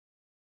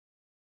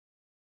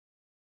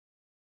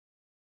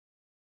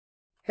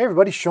Hey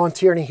everybody, Shawn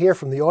here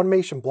from the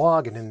Automation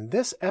Blog, and in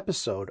this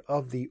episode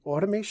of the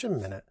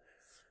Automation Minute,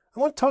 I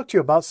want to talk to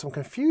you about some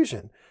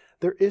confusion.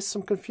 There is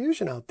some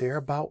confusion out there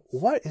about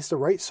what is the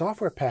right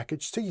software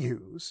package to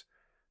use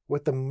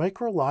with the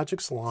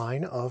MicroLogix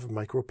line of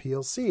micro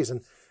PLCs.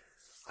 And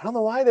I don't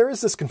know why there is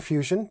this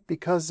confusion,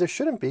 because there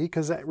shouldn't be,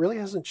 because that really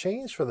hasn't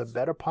changed for the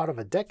better part of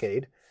a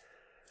decade.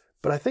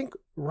 But I think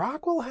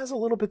Rockwell has a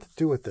little bit to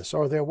do with this,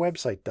 or their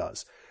website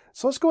does.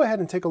 So let's go ahead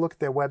and take a look at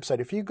their website.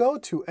 If you go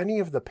to any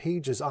of the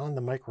pages on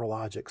the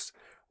MicroLogix,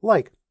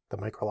 like the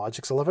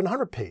MicroLogix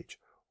 1100 page,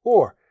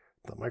 or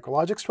the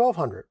MicroLogix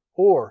 1200,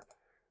 or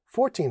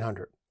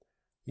 1400,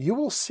 you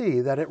will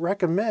see that it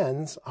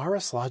recommends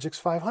RSLogix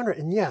 500.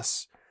 And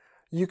yes,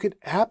 you could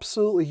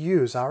absolutely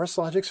use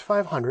RSLogix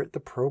 500 to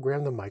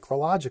program the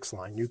MicroLogix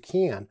line. You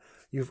can.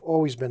 You've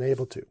always been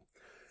able to.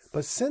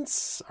 But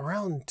since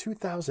around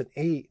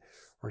 2008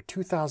 or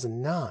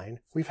 2009,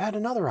 we've had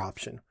another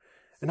option.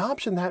 An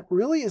option that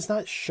really is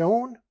not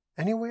shown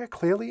anywhere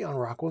clearly on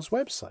Rockwell's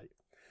website.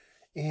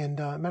 And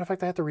matter of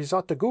fact, I had to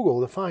resort to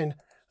Google to find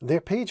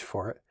their page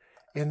for it.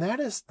 And that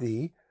is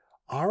the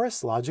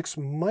RSLogix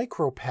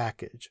Micro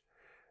package.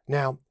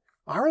 Now,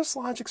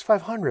 RSLogix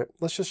 500,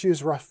 let's just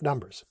use rough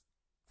numbers.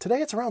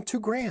 Today it's around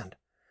 $2,000.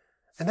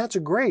 And that's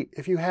great.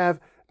 If you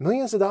have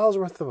millions of dollars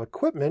worth of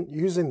equipment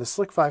using the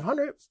Slick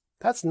 500,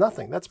 that's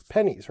nothing. That's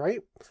pennies, right?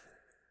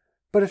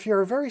 But if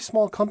you're a very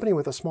small company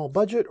with a small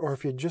budget, or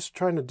if you're just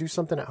trying to do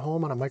something at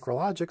home on a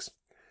MicroLogix,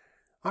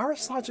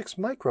 RSLogix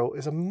Micro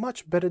is a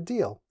much better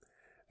deal.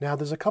 Now,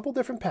 there's a couple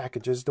different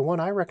packages. The one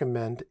I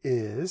recommend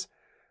is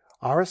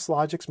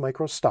RSLogix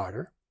Micro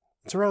Starter.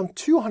 It's around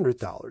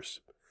 $200,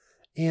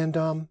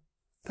 and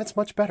that's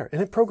much better.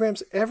 And it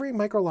programs every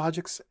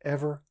MicroLogix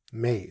ever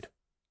made.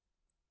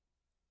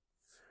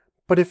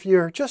 But if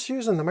you're just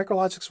using the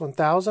MicroLogix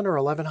 1000 or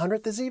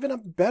 1100, there's even a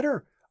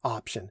better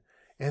option,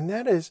 and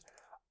that is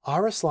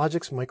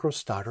RSLogix Micro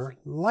Starter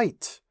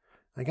Lite.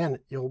 Again,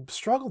 you'll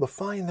struggle to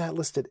find that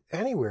listed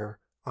anywhere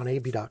on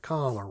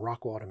ab.com or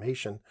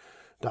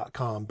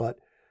rockwellautomation.com. But,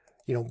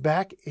 you know,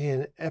 back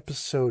in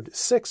episode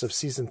 6 of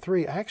season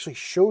 3, I actually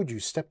showed you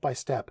step by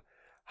step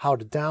how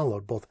to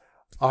download both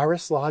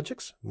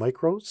RSLogix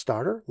Micro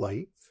Starter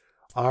Lite,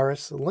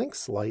 RS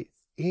Lynx Lite,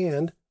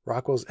 and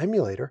Rockwell's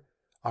emulator,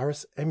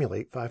 RS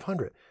Emulate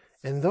 500.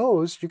 And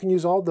those, you can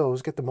use all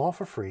those, get them all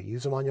for free,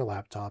 use them on your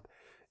laptop,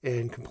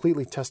 and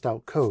completely test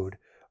out code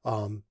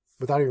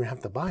without even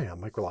having to buy a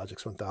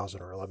MicroLogix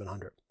 1000 or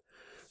 1100.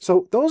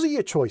 So those are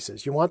your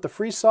choices. You want the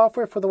free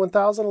software for the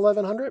 1000,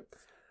 1100?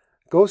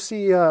 Go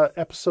see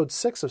episode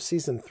 6 of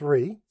season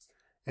 3,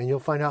 and you'll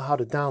find out how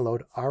to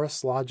download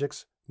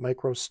RSLogix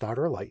Micro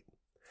Starter Lite.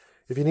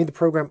 If you need to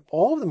program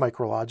all of the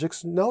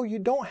MicroLogix, no, you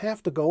don't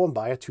have to go and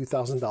buy a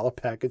 $2,000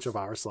 package of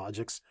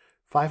RSLogix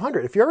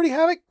 500. If you already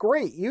have it,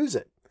 great, use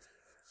it.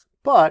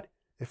 But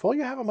if all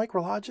you have a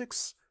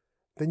MicroLogix,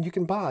 then you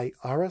can buy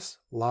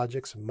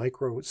RSLogix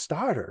Micro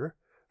Starter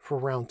for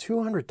around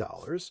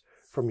 $200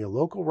 from your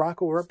local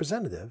Rockwell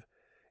representative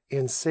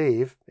and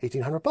save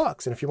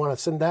 $1,800. And if you want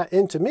to send that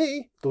in to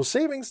me, those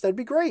savings, that'd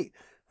be great.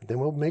 Then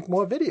we'll make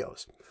more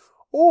videos.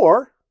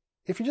 Or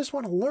if you just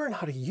want to learn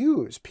how to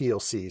use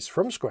PLCs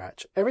from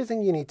scratch,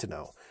 everything you need to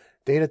know,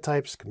 data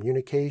types,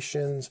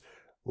 communications,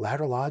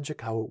 ladder logic,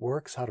 how it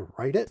works, how to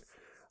write it,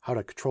 how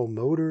to control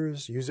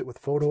motors, use it with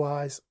photo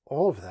eyes,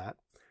 all of that,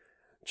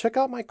 check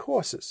out my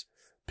courses.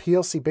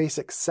 PLC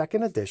Basics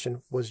 2nd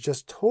edition was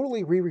just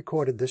totally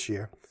re-recorded this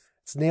year.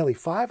 It's nearly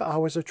 5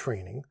 hours of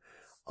training.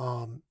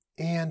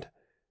 And,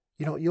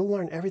 you know, you'll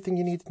learn everything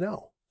you need to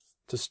know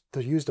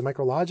to use the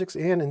MicroLogix,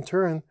 and in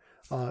turn,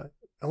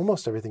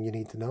 almost everything you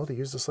need to know to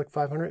use the Slick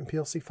 500 and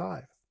PLC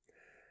 5.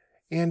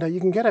 And you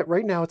can get it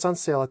right now. It's on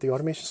sale at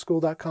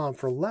theautomationschool.com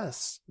for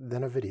less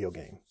than a video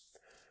game.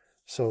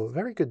 So a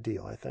very good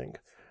deal, I think.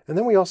 And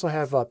then we also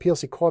have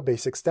PLC Core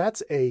Basics.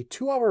 That's a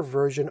 2-hour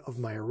version of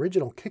my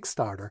original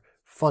Kickstarter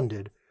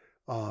funded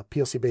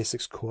PLC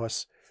Basics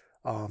course.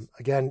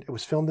 Again, it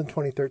was filmed in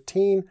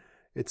 2013.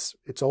 It's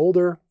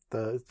older.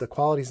 The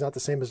quality is not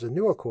the same as the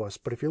newer course,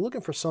 but if you're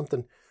looking for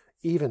something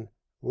even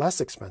less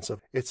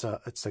expensive, it's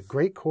a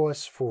great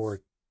course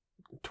for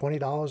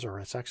 $20, or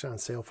it's actually on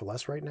sale for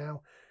less right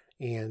now.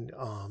 And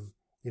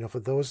you know, for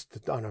those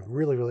on a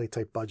really, really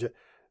tight budget,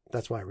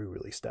 that's why we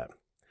released that.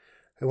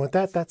 And with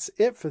that, that's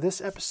it for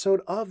this episode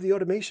of the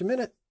Automation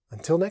Minute.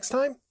 Until next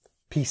time,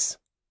 peace.